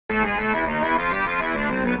Do you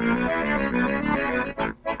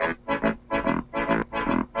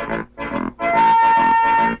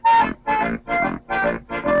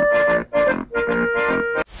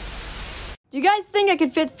guys think I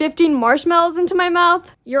could fit 15 marshmallows into my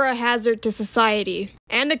mouth? You're a hazard to society.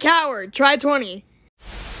 And a coward. Try 20.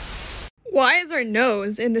 Why is our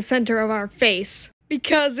nose in the center of our face?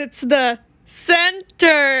 Because it's the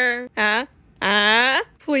center.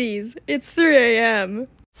 Please, it's 3 a.m.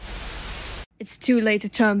 It's too late to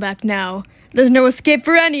turn back now. There's no escape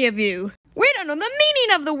for any of you. We don't know the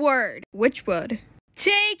meaning of the word. Which word?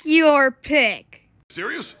 Take your pick.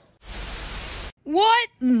 Serious? What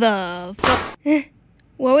the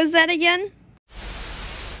What was that again?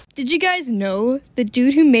 Did you guys know the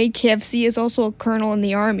dude who made KFC is also a colonel in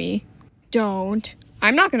the army? Don't.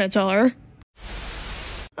 I'm not gonna tell her.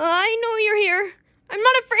 I know you're here. I'm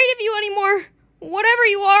not afraid of you anymore. Whatever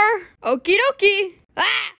you are. Okie dokie.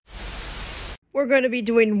 We're gonna be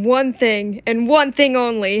doing one thing, and one thing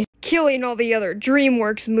only. Killing all the other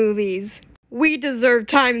DreamWorks movies. We deserve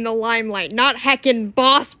time in the limelight, not heckin'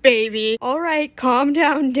 Boss Baby. Alright, calm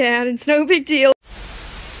down, Dad. It's no big deal.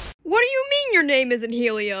 What do you mean your name isn't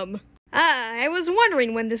Helium? I was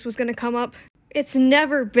wondering when this was gonna come up. It's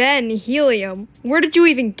never been Helium. Where did you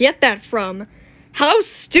even get that from? How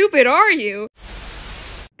stupid are you?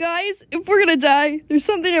 Guys, if we're gonna die, there's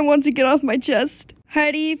something I want to get off my chest.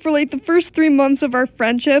 Heidi, for like the first 3 months of our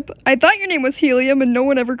friendship, I thought your name was Helium and no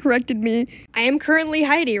one ever corrected me. I am currently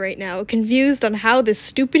Heidi right now, confused on how this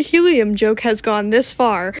stupid helium joke has gone this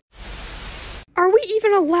far. Are we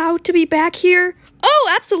even allowed to be back here? Oh,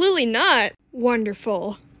 absolutely not.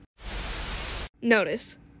 Wonderful.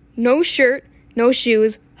 Notice, no shirt, no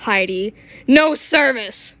shoes, Heidi. No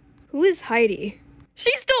service. Who is Heidi?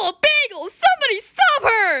 She stole a bagel! Somebody stop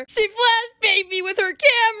her! She flashbanged me with her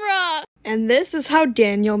camera! And this is how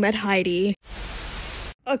Daniel met Heidi.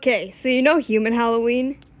 Okay, so you know human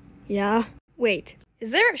Halloween? Yeah? Wait,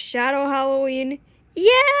 is there a shadow Halloween?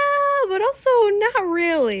 Yeah, but also not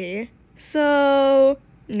really. So,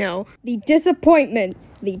 no. The disappointment.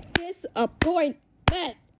 The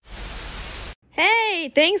disappointment! Hey,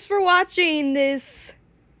 thanks for watching this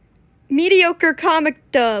mediocre comic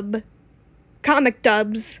dubs.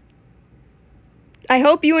 I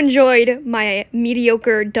hope you enjoyed my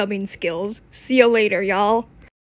mediocre dubbing skills. See you later, y'all.